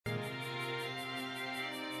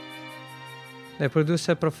The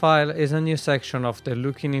Producer Profile is a new section of the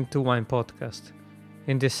Looking Into Wine podcast.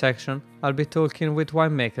 In this section, I'll be talking with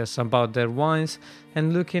winemakers about their wines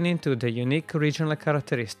and looking into the unique regional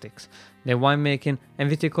characteristics, the winemaking and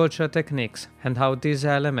viticultural techniques, and how these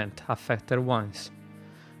elements affect their wines.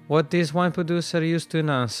 What these wine producers use to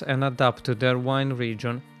enhance and adapt to their wine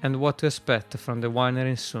region, and what to expect from the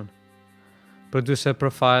winery soon. Producer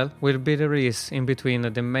Profile will be released in between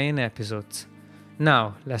the main episodes.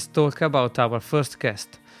 Now, let's talk about our first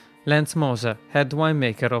guest, Lenz Moser, head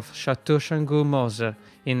winemaker of Chateau Changyu Moser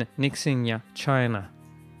in Ningxia, China.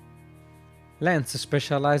 Lenz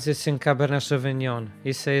specializes in Cabernet Sauvignon.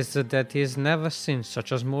 He says that he has never seen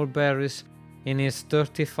such a small berries in his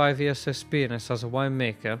 35 years experience as a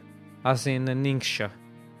winemaker as in Ningxia.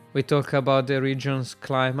 We talk about the region's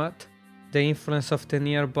climate, the influence of the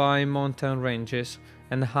nearby mountain ranges,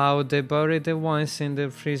 and how they bury the wines in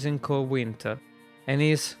the freezing cold winter, and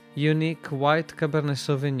his unique white Cabernet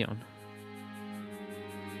Sauvignon.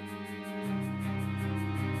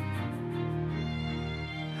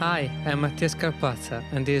 Hi, I'm Mattias Carpazza,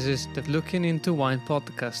 and this is the Looking Into Wine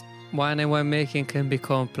podcast. Wine and winemaking can be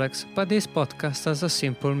complex, but this podcast has a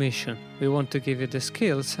simple mission. We want to give you the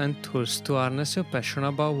skills and tools to harness your passion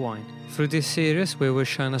about wine. Through this series, we will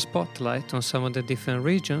shine a spotlight on some of the different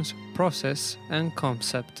regions, process, and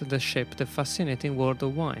concepts that shape the fascinating world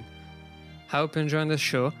of wine. I hope you enjoy the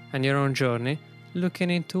show and your own journey looking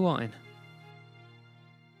into wine.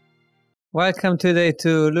 Welcome today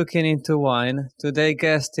to Looking Into Wine. Today's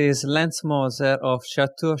guest is Lenz Moser of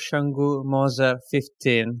Chateau Changyu Moser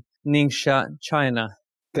 15, Ningxia, China.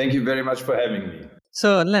 Thank you very much for having me.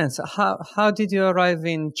 So, Lenz, how did you arrive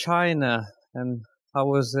in China and how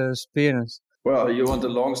was the experience? Well, you want the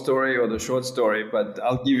long story or the short story, but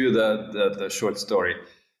I'll give you the short story.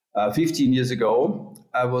 15 years ago,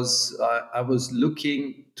 I was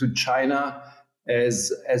looking to China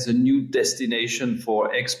as a new destination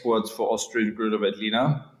for exports for Austrian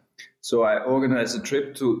Grüner So I organized a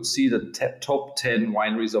trip to see the top 10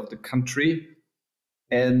 wineries of the country.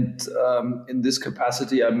 And in this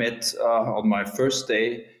capacity, I met on my first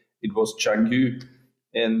day, it was Changyu.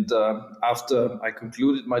 And after I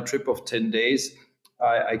concluded my trip of 10 days,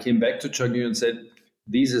 I came back to Changyu and said,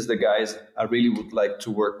 these are the guys I really would like to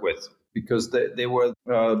work with, because they were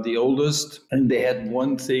the oldest, and they had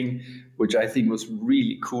one thing which I think was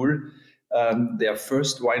really cool. Their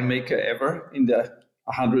first winemaker ever in the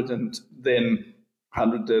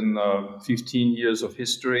 115 years of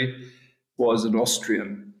history was an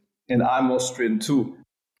Austrian, and I'm Austrian too.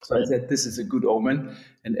 So I said, this is a good omen.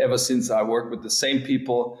 And ever since I work with the same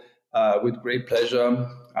people with great pleasure.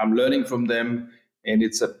 I'm learning from them, and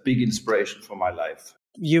it's a big inspiration for my life.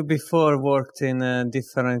 You before worked in a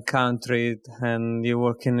different country, and you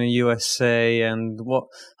work in the USA. And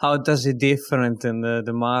how does it different in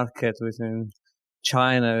the market within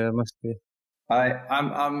China? It must be.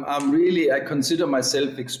 I consider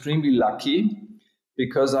myself extremely lucky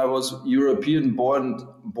because I was European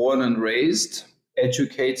born and raised,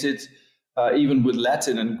 educated even with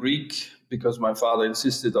Latin and Greek, because my father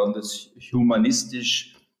insisted on this humanistic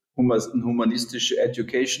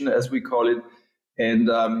education, as we call it. And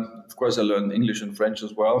of course, I learned English and French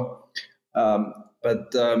as well.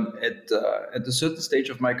 But at a certain stage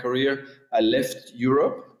of my career, I left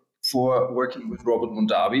Europe for working with Robert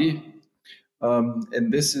Mondavi.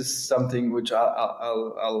 And this is something which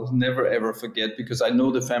I'll never, ever forget, because I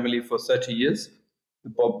know the family for 30 years, the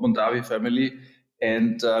Bob Mondavi family.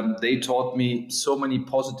 And they taught me so many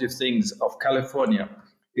positive things of California,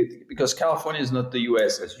 because California is not the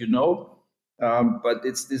US, as you know. But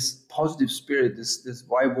it's this positive spirit, this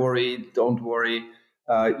why worry, don't worry,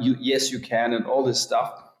 yes, you can, and all this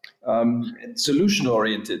stuff, and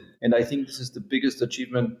solution-oriented. And I think this is the biggest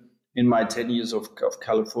achievement in my 10 years of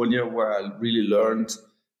California, where I really learned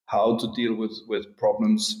how to deal with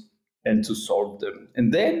problems and to solve them.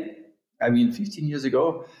 And then, 15 years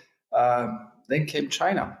ago, then came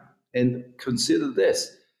China. And consider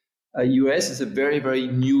this. US is a very, very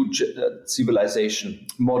new civilization,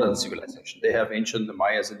 modern civilization. They have ancient the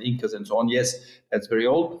Mayas and Incas and so on. Yes, that's very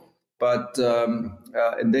old. But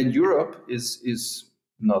and then Europe is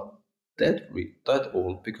not that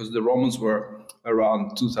old, because the Romans were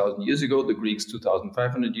around 2,000 years ago, the Greeks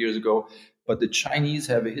 2,500 years ago, but the Chinese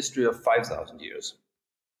have a history of 5,000 years.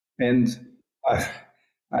 And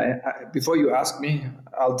before you ask me,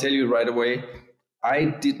 I'll tell you right away, I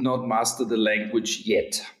did not master the language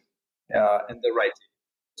yet. And the writing.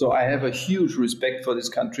 So I have a huge respect for this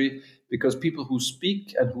country, because people who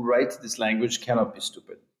speak and who write this language cannot be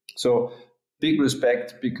stupid. So big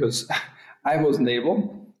respect, because I wasn't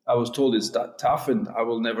able. I was told it's tough and I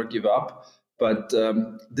will never give up. But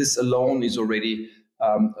this alone is already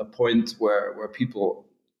a point where people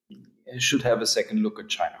should have a second look at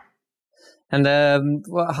China. And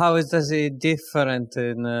how does it different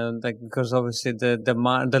in because obviously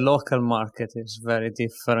the local market is very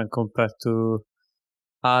different compared to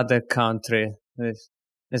other country.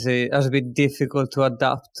 Is it a bit difficult to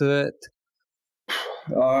adapt to it?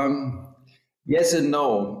 Yes and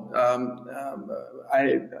no.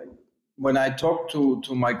 When I talked to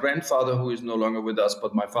my grandfather, who is no longer with us,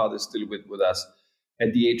 but my father is still with us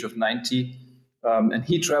at the age of 90, and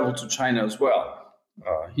he traveled to China as well.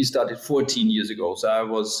 He started 14 years ago, so I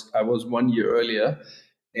was 1 year earlier,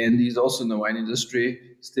 and he's also in the wine industry,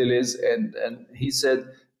 still is, and he said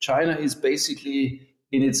China is basically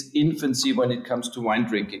in its infancy when it comes to wine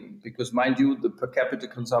drinking, because mind you, the per capita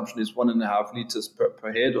consumption is 1.5 liters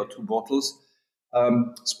per head or 2 bottles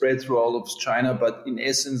spread through all of China, but in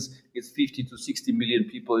essence, it's 50 to 60 million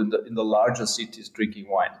people in the larger cities drinking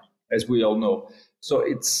wine, as we all know. So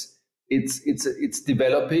it's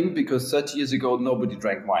developing, because 30 years ago, nobody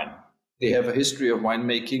drank wine. They have a history of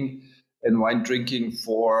winemaking and wine drinking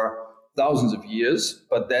for thousands of years,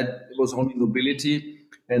 but that was only nobility.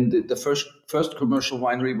 And the first commercial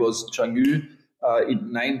winery was Changyu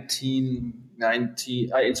in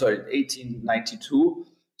 1892.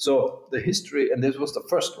 So the history, and this was the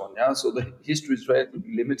first one, yeah. So the history is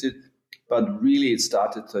relatively limited, but really it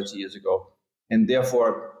started 30 years ago. And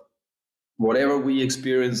therefore, whatever we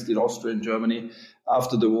experienced in Austria and Germany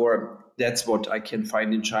after the war, that's what I can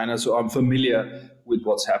find in China. So I'm familiar with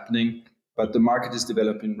what's happening, but the market is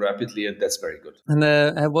developing rapidly, and that's very good.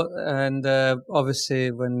 And obviously,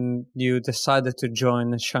 when you decided to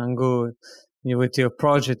join Changyu with your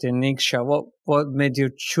project in Ningxia, what made you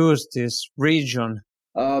choose this region?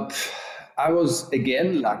 I was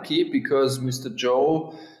again lucky, because Mr.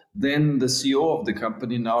 Zhou, then the CEO of the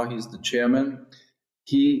company, now he's the chairman,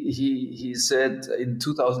 he said in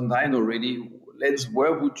 2009 already, Lenz,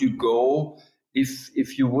 where would you go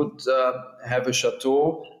if you would have a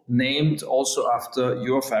chateau named also after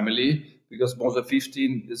your family? Because Moser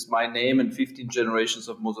 15 is my name, and 15 generations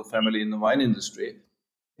of Moser family in the wine industry.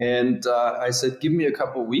 And I said, give me a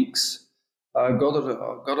couple of weeks. Got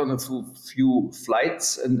on a few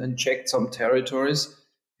flights and checked some territories.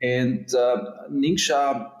 And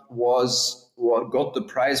Ningxia got the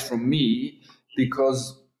prize from me,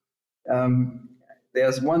 because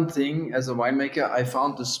there's one thing, as a winemaker, I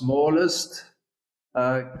found the smallest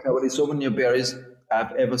Cabernet Sauvignon berries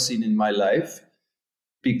I've ever seen in my life,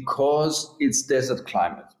 because it's desert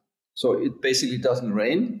climate. So it basically doesn't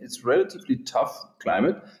rain. It's relatively tough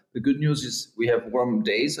climate. The good news is we have warm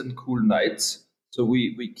days and cool nights, so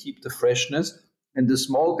we keep the freshness. And the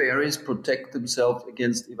small berries protect themselves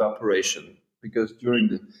against evaporation, because during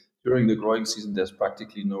the growing season there's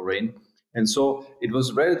practically no rain. And so it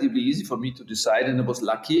was relatively easy for me to decide, and I was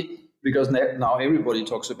lucky, because now everybody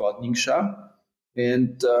talks about Ningxia,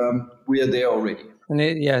 and we are there already. And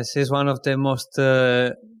yes, it's one of the most,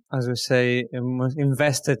 as we say, most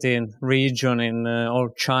invested in region in all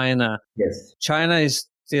China. Yes. China is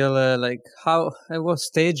still at what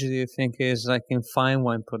stage do you think is in fine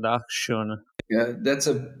wine production? Yeah, this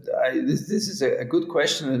is a good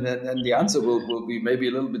question, and the answer will be maybe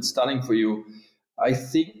a little bit stunning for you. I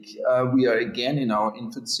think we are again in our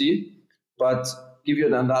infancy, but give you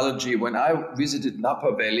an analogy. When I visited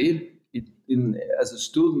Napa Valley as a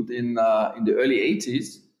student in the early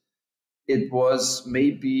 80s, it was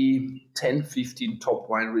maybe 10, 15 top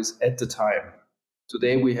wineries at the time.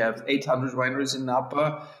 Today we have 800 wineries in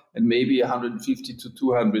Napa, and maybe 150 to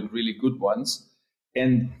 200 really good ones.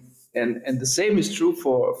 And the same is true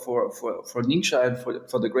for Ningxia and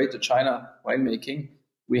for the Greater China winemaking.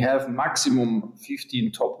 We have maximum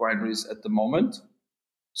 15 top wineries at the moment.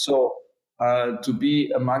 So to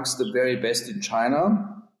be amongst the very best in China,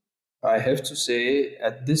 I have to say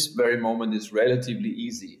at this very moment is relatively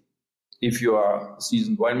easy. If you are a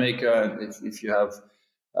seasoned winemaker, and if you have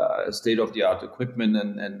state-of-the-art equipment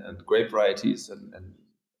and grape varieties, and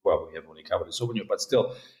well, we have only Cabernet Sauvignon, but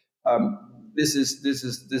still, this is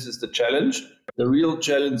the challenge. The real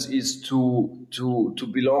challenge is to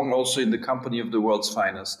belong also in the company of the world's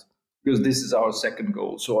finest, because this is our second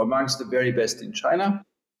goal. So amongst the very best in China,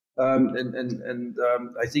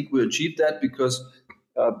 I think we achieved that, because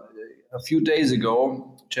a few days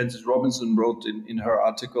ago, Chances Robinson wrote in her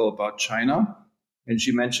article about China, and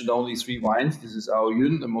she mentioned only 3 wines. This is Ao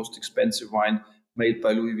Yun, the most expensive wine made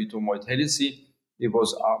by Louis Vuitton Moet Hennessy. It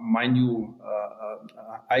was my new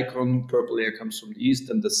icon, Purple Air Comes from the East,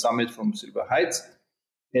 and the Summit from Silver Heights.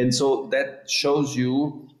 And so that shows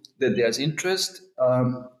you that there's interest,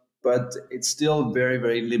 but it's still very,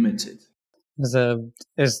 very limited.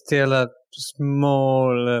 Is still a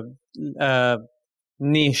small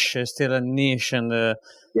niche, still a niche, and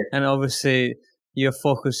Yes. and obviously you're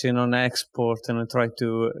focusing on export and try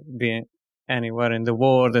to be anywhere in the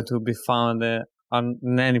world and to be found on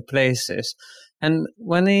many places. And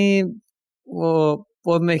what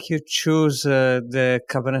make you choose the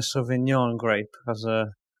Cabernet Sauvignon grape as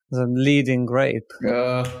a leading grape?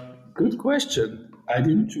 Good question. I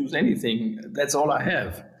didn't choose anything. That's all I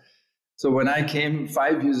have. So when I came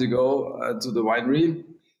 5 years ago to the winery,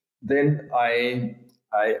 then I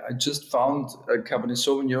just found a Cabernet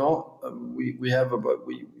Sauvignon. We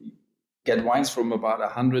get wines from about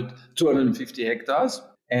 250 hectares,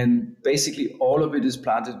 and basically all of it is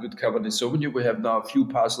planted with Cabernet Sauvignon. We have now a few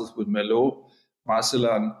parcels with Merlot,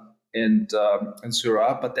 Marcelin, and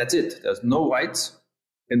Syrah, but that's it. There's no whites,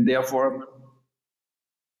 and therefore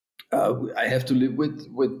I have to live with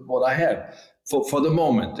what I have for the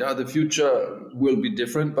moment. The future will be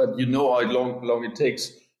different, but you know how long it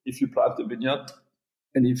takes if you plant a vineyard,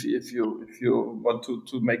 and if you want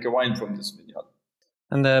to make a wine from this vineyard.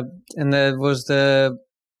 And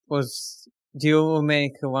do you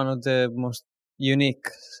make one of the most unique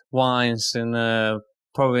wines in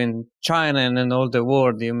probably in China and in all the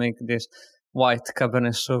world? You make this white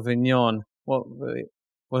Cabernet Sauvignon. What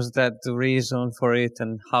was that the reason for it,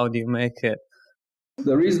 and how do you make it?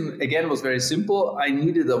 The reason again was very simple. I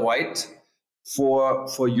needed a white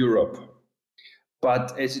for Europe,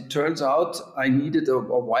 but as it turns out, I needed a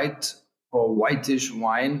white or whitish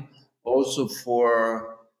wine also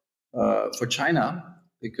for China,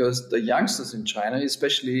 because the youngsters in China,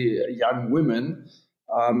 especially young women,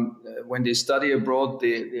 when they study abroad,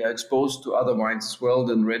 they are exposed to other wines as well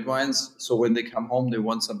than red wines. So when they come home, they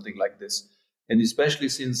want something like this. And especially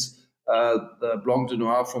since the Blanc de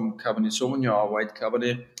Noir from Cabernet Sauvignon, our white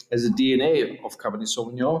Cabernet, has a DNA of Cabernet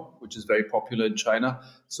Sauvignon, which is very popular in China.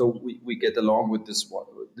 So we get along with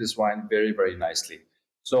this wine very, very nicely.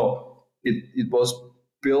 So it was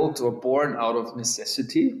built or born out of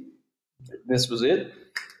necessity. This was it.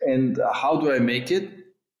 And how do I make it?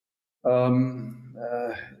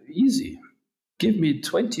 Easy. Give me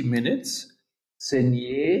 20 minutes,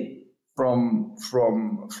 saignée from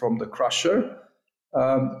the crusher,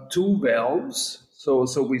 2 valves. So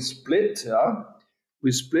we split.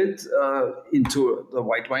 We split into the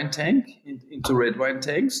white wine tank, into red wine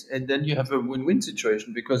tanks, and then you have a win-win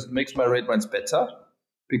situation, because it makes my red wines better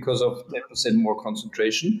because of 10% more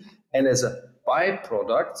concentration, and as a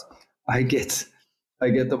byproduct, I get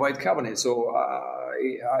the white Cabernet. So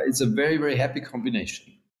it's a very, very happy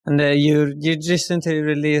combination. And you recently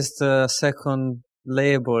released a second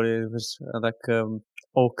label. It was like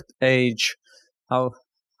oak age. How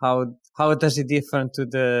does it differ to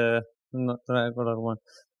the not regular one?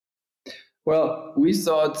 Well, we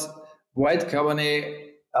thought white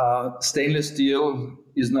Cabernet stainless steel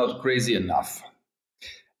is not crazy enough.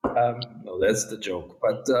 No, that's the joke.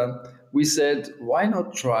 But we said, why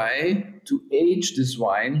not try to age this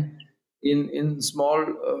wine in small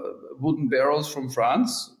wooden barrels from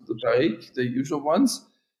France, the barrique, the usual ones,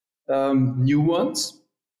 new ones.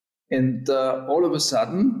 And all of a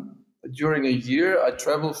sudden, during a year, I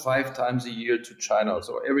travel 5 times a year to China.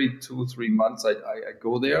 So every 2-3 months, I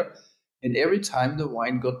go there. And every time the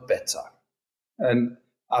wine got better. And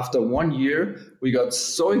after 1 year, we got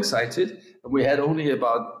so excited. We had only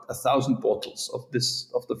about 1,000 bottles of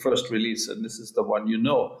the first release, and this is the one you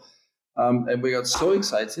know. And we got so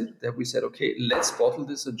excited that we said, okay, let's bottle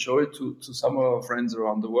this and show it to some of our friends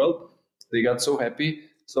around the world. They got so happy.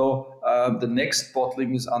 So the next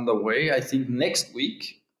bottling is underway. I think next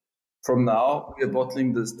week from now, we are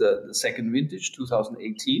bottling the second vintage,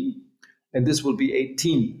 2018. And this will be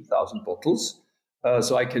 18,000 bottles.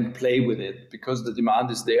 So I can play with it because the demand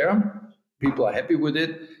is there. People are happy with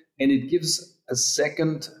it. And it gives a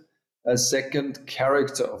second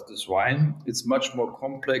character of this wine. It's much more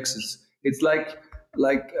complex. It's like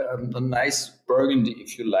a nice Burgundy,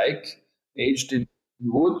 if you like, aged in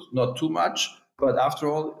wood, not too much. But after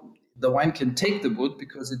all, the wine can take the wood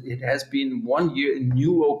because it has been 1 year in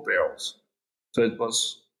new oak barrels. So it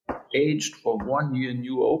was aged for 1 year in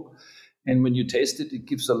new oak. And when you taste it, it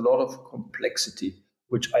gives a lot of complexity,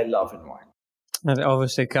 which I love in wine. And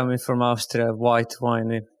obviously, coming from Austria, white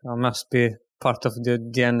wine, it must be part of the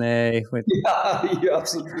DNA. Yeah, you're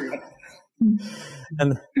absolutely right.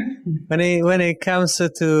 And when it comes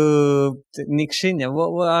to Ningxia,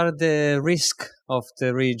 what are the risks of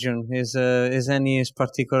the region? Is any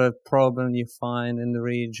particular problem you find in the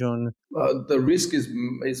region? The risk is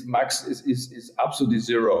absolutely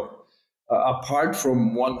zero. Apart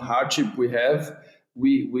from one hardship we have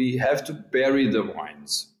to bury the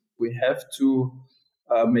wines. We have to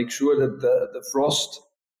make sure that the frost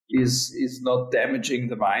is not damaging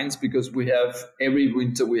the vines, because every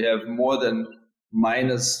winter we have more than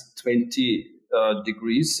minus 20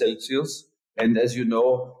 degrees Celsius. And as you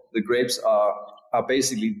know, the grapes are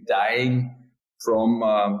basically dying from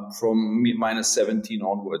minus 17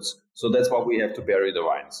 onwards. So that's why we have to bury the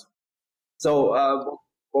vines. So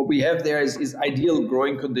what we have there is ideal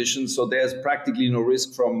growing conditions. So there's practically no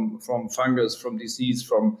risk from fungus, from disease,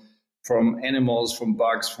 from animals, from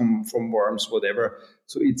bugs, from worms, whatever.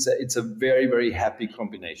 So it's a very, very happy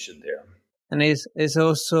combination there. And it's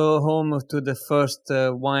also home to the first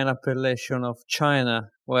wine appellation of China,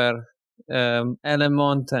 where Ellen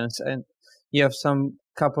Mountains, and you have some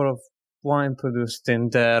couple of wine produced in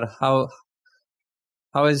there. How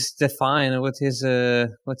is it defined? What is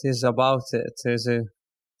about it? Is it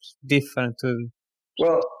different to?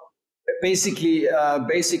 Well, basically,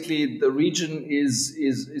 the region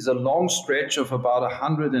is a long stretch of about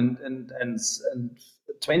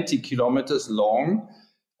 120 kilometers long,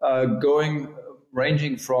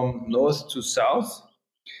 ranging from north to south,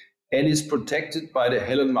 and is protected by the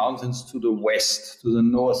Helen Mountains to the west, to the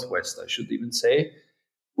northwest, I should even say,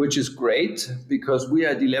 which is great because we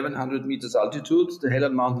are at 1,100 meters altitude. The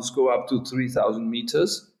Helen Mountains go up to 3,000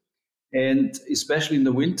 meters. And especially in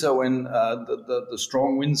the winter, when the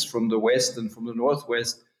strong winds from the west and from the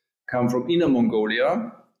northwest come from Inner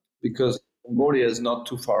Mongolia, because Mongolia is not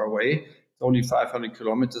too far away, it's only 500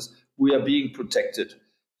 kilometers, we are being protected.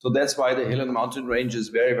 So that's why the Helen Mountain Range is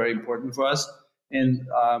very, very important for us. And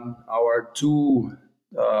our two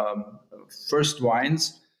first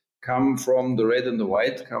wines come from the red and the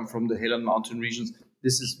white, come from the Helen Mountain regions.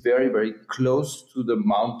 This is very, very close to the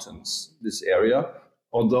mountains, this area.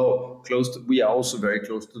 Although we are also very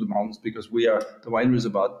close to the mountains, because the winery is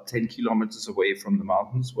about 10 kilometers away from the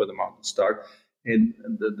mountains, where the mountains start. And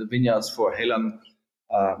the vineyards for Helen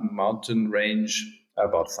Mountain Range are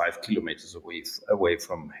about 5 kilometers away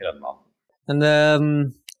from Helen Mountain. And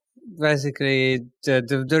basically,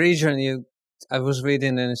 the region I was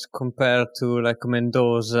reading is compared to like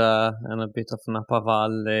Mendoza and a bit of Napa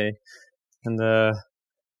Valley, and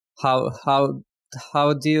how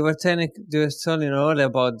do you tell earlier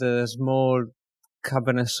about the small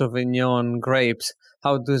Cabernet Sauvignon grapes?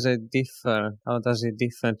 How does it differ? How does it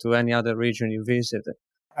differ to any other region you visited?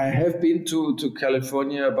 I have been to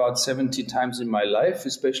California about 70 times in my life,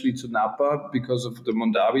 especially to Napa because of the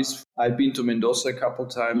Mondavis. I've been to Mendoza a couple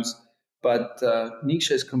times, but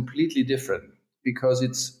Ningxia is completely different because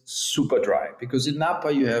it's super dry. Because in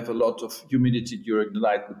Napa you have a lot of humidity during the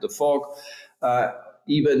night with the fog.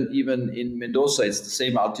 Even in Mendoza, it's the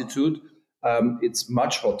same altitude. It's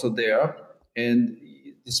much hotter there. And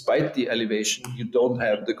despite the elevation, you don't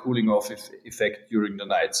have the cooling off effect during the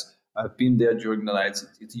nights. I've been there during the nights.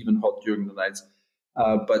 It's even hot during the nights.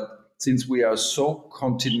 But since we are so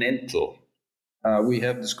continental, we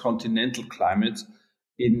have this continental climate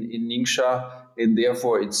in Ningxia, and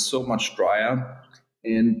therefore it's so much drier.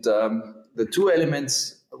 And the two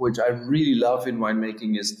elements which I really love in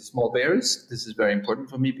winemaking is the small berries. This is very important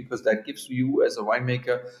for me because that gives you as a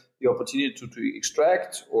winemaker the opportunity to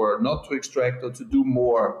extract or not to extract, or to do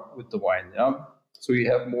more with the wine. Yeah? So you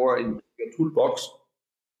have more in your toolbox,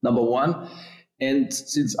 number one. And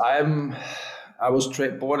since I was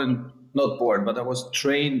trained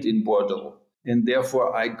in Bordeaux, and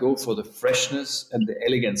therefore I go for the freshness and the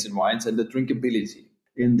elegance in wines and the drinkability.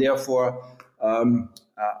 And therefore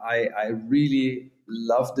I really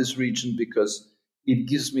love this region because it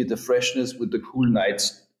gives me the freshness with the cool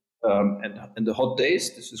nights and the hot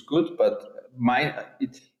days. This is good, but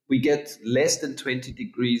we get less than 20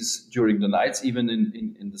 degrees during the nights, even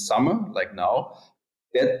in the summer, like now.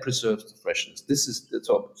 That preserves the freshness.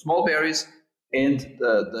 So small berries and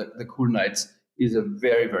the cool nights is a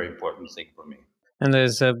very, very important thing for me. And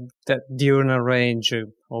there's that diurnal range,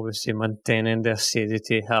 obviously maintaining the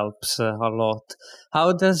acidity helps a lot.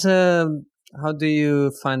 How do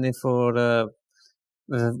you find it for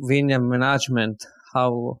vineyard management?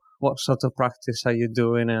 What sort of practice are you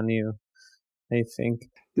doing, and you think?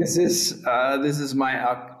 This is my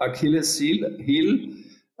Achilles heel,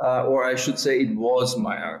 or I should say it was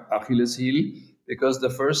my Achilles heel, because the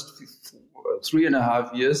first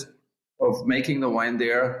 3.5 years of making the wine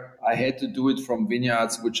there, I had to do it from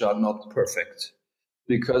vineyards which are not perfect,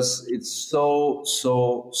 because it's so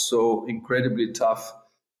incredibly tough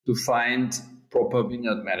to find proper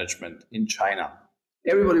vineyard management in China.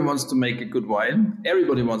 Everybody wants to make a good wine.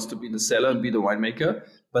 Everybody wants to be the cellar and be the winemaker,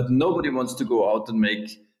 but nobody wants to go out and make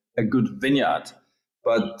a good vineyard.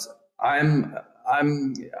 But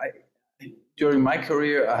during my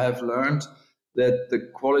career, I have learned that the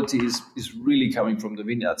quality is really coming from the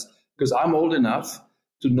vineyards. Because I'm old enough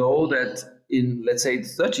to know that in, let's say,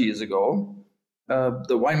 30 years ago,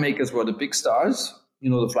 the winemakers were the big stars,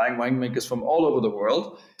 the flying winemakers from all over the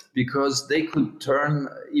world, because they could turn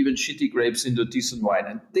even shitty grapes into decent wine.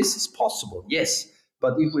 And this is possible, yes.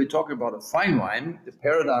 But if we're talking about a fine wine, the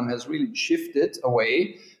paradigm has really shifted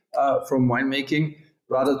away from winemaking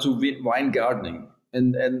rather to wine gardening.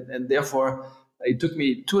 And therefore, it took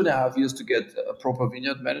me 2.5 years to get a proper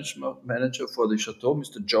vineyard manager for the Chateau,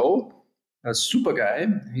 Mr. Zhou, a super guy.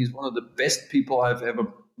 He's one of the best people I've ever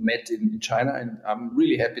met in China, and I'm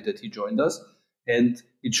really happy that he joined us. And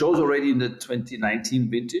it shows already in the 2019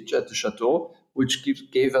 vintage at the Chateau, which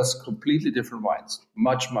gave us completely different wines,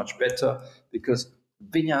 much, much better, because the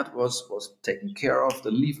vineyard was taken care of, the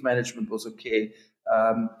leaf management was okay,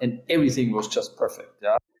 and everything was just perfect.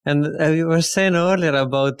 Yeah. And you were saying earlier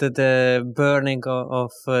about the burning of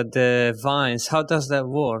the vines. How does that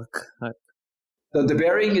work? The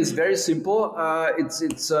bearing is very simple. It's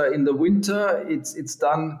in the winter. It's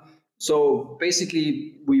done. So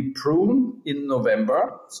basically, we prune in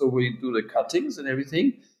November. So we do the cuttings and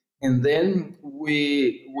everything, and then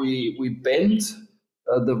we bend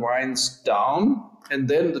the vines down, and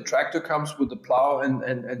then the tractor comes with the plow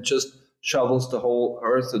and just shovels the whole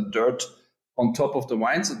earth and dirt on top of the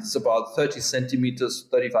vines. It's about 30 centimeters,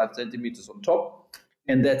 35 centimeters on top,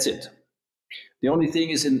 and that's it. The only thing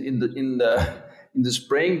is in the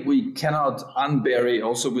spring we cannot unbury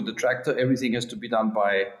also with the tractor. Everything has to be done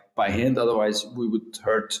by hand, otherwise we would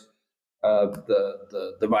hurt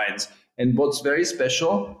the vines. And what's very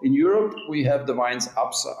special, in Europe we have the vines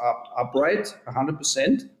upright 100%,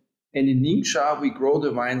 and in Ningxia we grow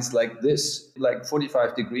the vines like this, like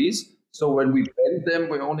 45 degrees. So when we bend them,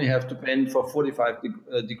 we only have to bend for 45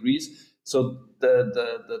 degrees, so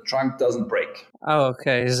the trunk doesn't break. Oh,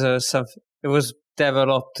 okay. So it was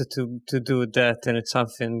developed to do that, and it's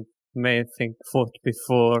something may think thought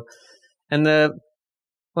before. And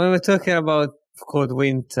when we're talking about cold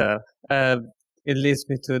winter, it leads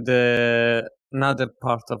me to another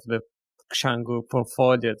part of the Changyu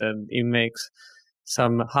portfolio, that it makes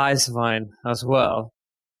some ice wine as well,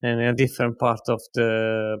 and a different part of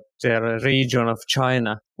their region of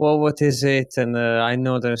China. Well, what is it? And I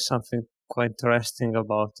know there's something quite interesting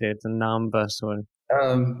about it, the numbers.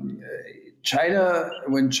 China,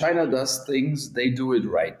 when China does things, they do it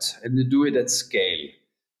right, and they do it at scale.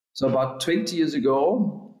 So about 20 years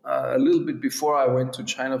ago, a little bit before I went to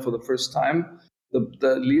China for the first time,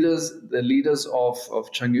 the leaders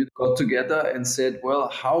of Changyu got together and said, well,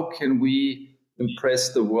 how can we impress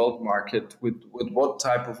the world market with what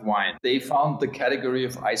type of wine? They found the category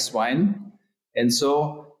of ice wine, and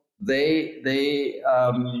so they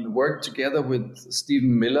worked together with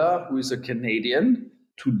Stephen Miller, who is a Canadian,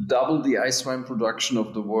 to double the ice wine production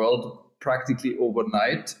of the world practically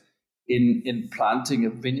overnight in planting a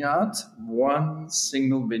vineyard, one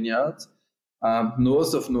single vineyard,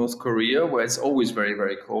 north of North Korea, where it's always very,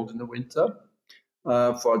 very cold in the winter,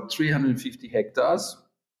 for 350 hectares.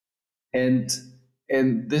 And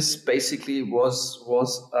this basically was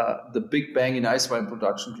the big bang in ice wine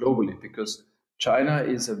production globally, because China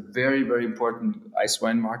is a very, very important ice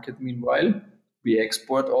wine market. Meanwhile, we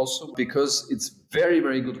export also because it's very,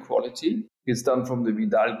 very good quality. It's done from the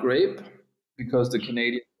Vidal grape, because the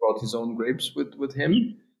Canadian brought his own grapes with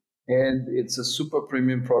him. And it's a super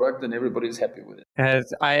premium product, and everybody's happy with it. And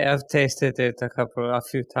I have tasted it a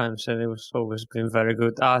few times, and it was always been very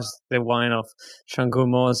good, as the wine of Changyu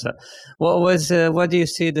Moser. What do you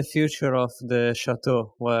see the future of the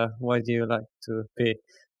chateau? Where do you like to be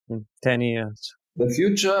in 10 years? The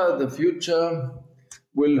future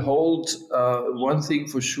will hold one thing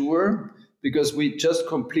for sure, because we just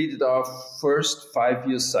completed our first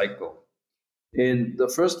 5-year cycle. In the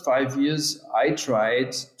first 5 years, I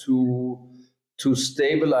tried to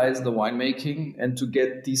stabilize the winemaking and to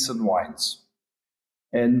get decent wines.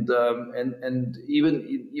 And even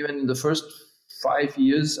in the first 5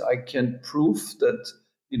 years, I can prove that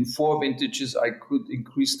in 4 vintages I could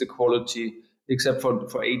increase the quality. Except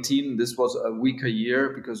for 18, this was a weaker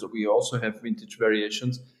year because we also have vintage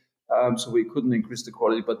variations. So we couldn't increase the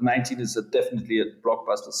quality. But 19 is definitely a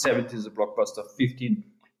blockbuster. 17 is a blockbuster. 15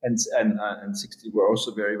 and 16 were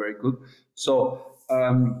also very, very good. So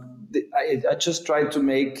I just tried to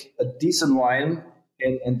make a decent wine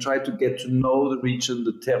and try to get to know the region,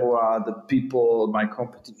 the terroir, the people, my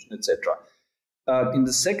competition, etc. In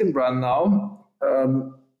the second run now,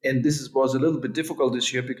 and this was a little bit difficult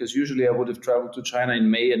this year, because usually I would have traveled to China in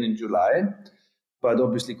May and in July. But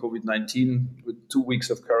obviously COVID-19 with 2 weeks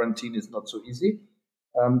of quarantine is not so easy.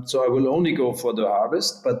 So I will only go for the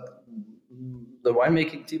harvest. But the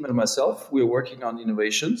winemaking team and myself, we're working on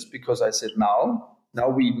innovations because I said now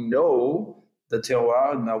we know the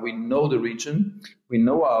terroir, now we know the region, we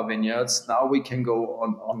know our vineyards, now we can go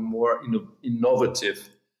on more innovative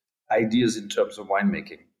ideas in terms of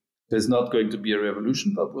winemaking. There's not going to be a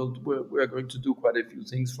revolution, but we're going to do quite a few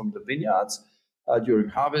things from the vineyards during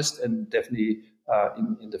harvest and definitely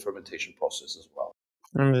in the fermentation process as well.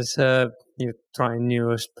 And you try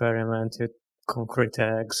new experiment with concrete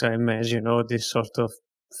eggs, I imagine, all this sort of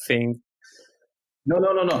thing. No.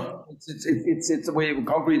 It's the way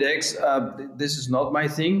concrete eggs. This is not my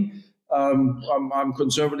thing. I'm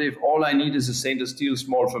conservative. All I need is a stainless steel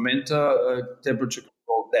small fermenter, temperature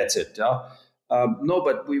control. That's it. Yeah. No,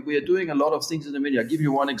 but we are doing a lot of things in the vineyard. I'll give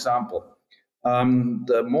you one example.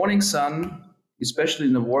 The morning sun, especially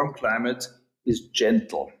in a warm climate, is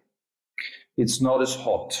gentle. It's not as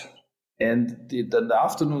hot. And the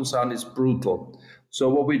afternoon sun is brutal. So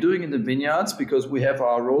what we're doing in the vineyards, because we have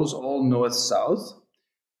our rows all north-south,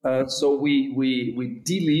 so we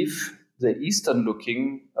de-leaf the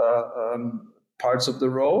eastern-looking parts of the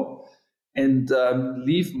row and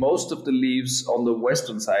leave most of the leaves on the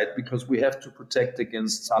western side because we have to protect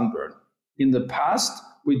against sunburn. In the past,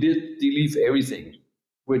 we did de-leaf everything,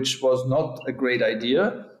 which was not a great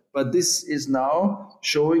idea, but this is now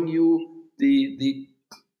showing you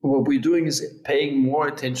what we're doing is paying more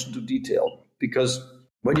attention to detail. Because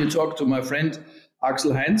when you talk to my friend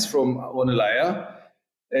Axel Heinz from Onelaya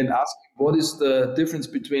and ask what is the difference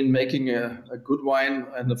between making a good wine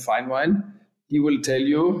and a fine wine, he will tell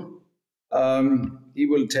you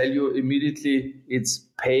immediately it's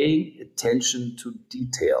paying attention to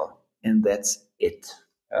detail, and that's it.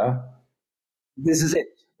 This is it.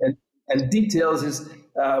 And details is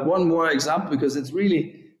one more example because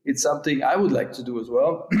it's something I would like to do as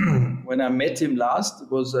well. When I met him last, it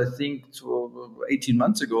was, I think, 18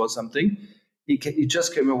 months ago or something. He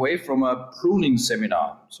just came away from a pruning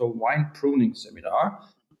seminar, so wine pruning seminar.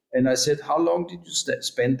 And I said, how long did you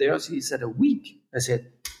spend there? So he said, a week. I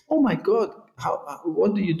said, oh my God,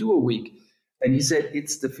 what do you do a week? And he said,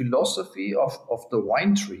 it's the philosophy of the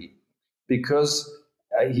wine tree, because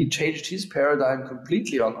he changed his paradigm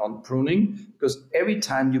completely on pruning, because every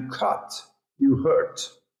time you cut, you hurt.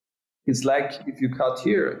 It's like if you cut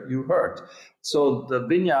here, you hurt. So the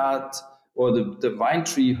vineyard or the vine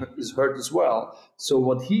tree is hurt as well. So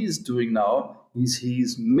what he is doing now is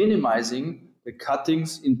he's minimizing the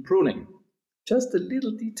cuttings in pruning. Just a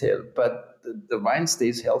little detail, but the vine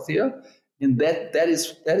stays healthier. And that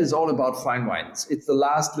is all about fine wines. It's the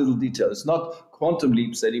last little detail. It's not quantum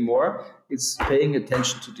leaps anymore. It's paying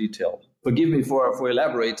attention to detail. Forgive me for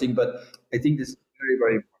elaborating, but I think this is very,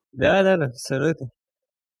 very important. Yeah, absolutely.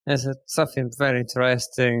 It's something very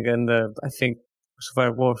interesting, and I think it's very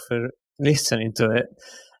worth listening to it.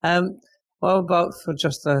 What about, for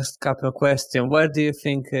just a couple of questions, where do you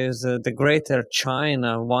think is the greater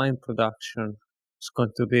China wine production is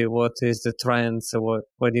going to be? What is the trends? What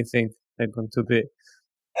do you think they're going to be?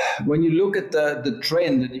 When you look at the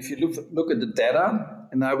trend, and if you look at the data,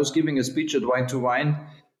 and I was giving a speech at Wine to Wine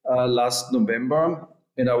last November,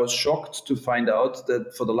 and I was shocked to find out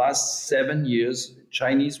that for the last 7 years,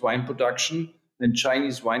 Chinese wine production and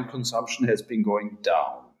Chinese wine consumption has been going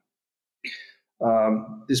down.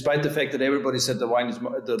 Despite the fact that everybody said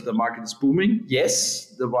the market is booming.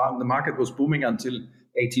 Yes, the market was booming until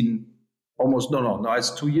 18 months,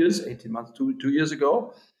 2 years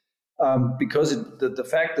ago. Because the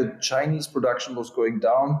fact that Chinese production was going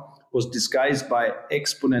down was disguised by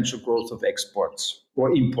exponential growth of exports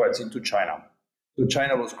or imports into China. So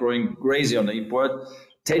China was growing crazy on the import.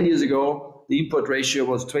 10 years ago, the import ratio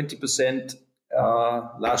was 20%.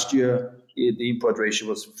 Last year, the import ratio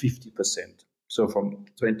was 50%. So from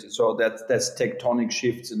 20, so that's tectonic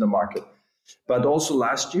shifts in the market. But also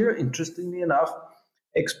last year, interestingly enough,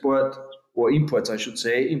 imports, I should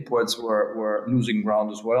say, imports were losing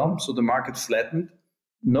ground as well. So the market flattened.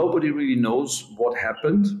 Nobody really knows what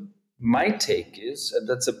happened. My take is, and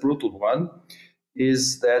that's a brutal one,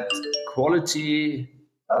 is that quality,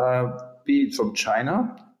 be it from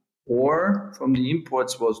China or from the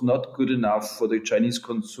imports, was not good enough for the Chinese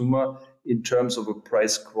consumer in terms of a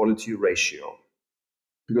price-quality ratio.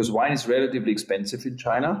 Because wine is relatively expensive in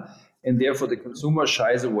China, and therefore the consumer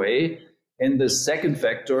shies away. And the second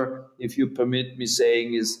factor, if you permit me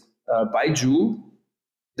saying, is Baiju.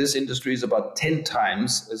 This industry is about 10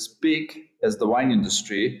 times as big as the wine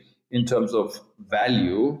industry in terms of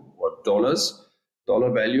value or dollar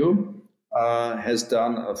value, has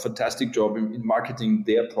done a fantastic job in marketing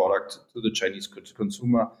their product to the Chinese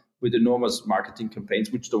consumer with enormous marketing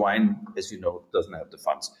campaigns, which the wine, as you know, doesn't have the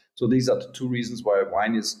funds. So these are the two reasons why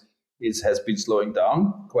wine is has been slowing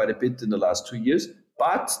down quite a bit in the last 2 years.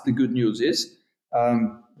 But the good news is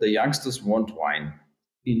the youngsters want wine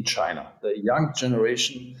in China. The young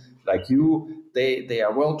generation like you, they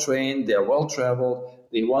are well trained, they are well traveled,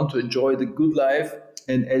 they want to enjoy the good life.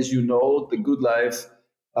 And as you know, the good life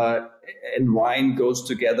and wine goes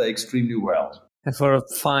together extremely well. And for a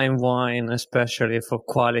fine wine, especially for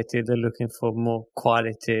quality, they're looking for more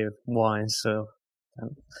quality wine. So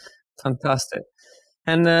fantastic.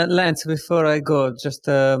 And Lenz, before I go, just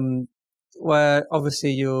well,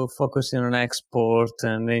 obviously you're focusing on export,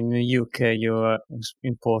 and in the UK you are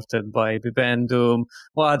imported by Bibendum.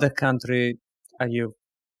 What other country are your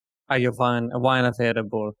wine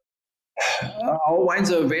available? Our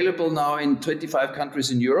wines are available now in 25 countries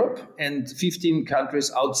in Europe and 15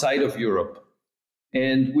 countries outside of Europe.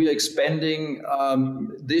 And we are expanding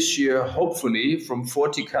this year, hopefully, from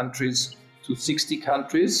 40 countries to 60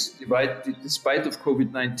 countries. Despite of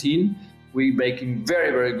COVID-19, we're making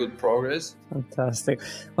very, very good progress. Fantastic.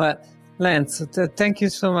 Well, Lenz, thank you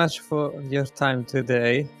so much for your time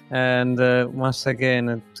today. And once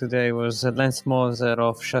again, today was Lenz Moser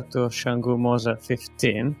of Chateau Changyu Moser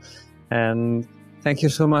 15. And thank you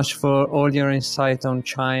so much for all your insight on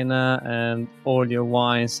China and all your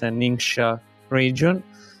wines and Ningxia region.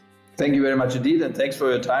 Thank you very much indeed, and thanks for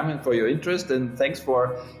your time and for your interest, and thanks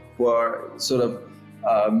for sort of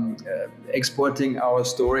exporting our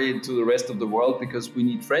story to the rest of the world, because we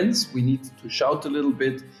need friends. We need to shout a little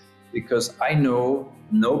bit, because I know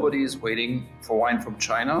nobody is waiting for wine from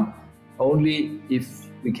China, only if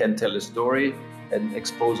we can tell a story and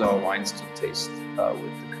expose our wines to taste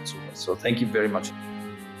with the consumers. So thank you very much.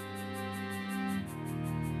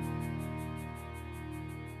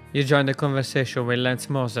 You joined the conversation with Lenz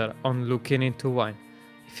Moser on Looking into Wine.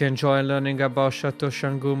 If you enjoy learning about Chateau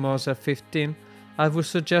Changyu Moser 15, I would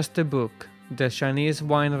suggest the book, The Chinese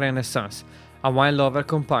Wine Renaissance, a wine lover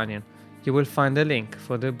companion. You will find a link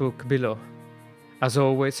for the book below. As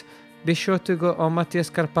always, be sure to go on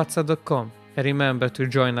mattiascarpazza.com and remember to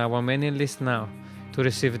join our mailing list now to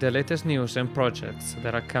receive the latest news and projects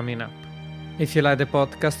that are coming up. If you like the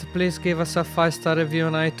podcast, please give us a 5-star review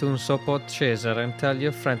on iTunes or Podchaser and tell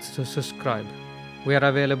your friends to subscribe. We are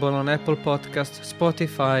available on Apple Podcasts,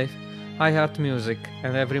 Spotify, iHeartMusic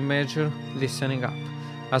and every major listening app,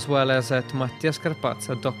 as well as at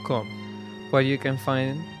mattiascarpazza.com, where you can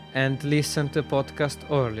find and listen to the podcast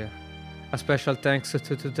earlier. A special thanks to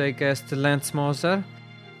today's guest Lenz Moser,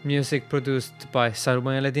 music produced by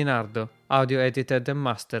Samuele Di Nardo, audio edited and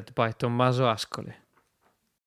mastered by Tommaso Ascoli.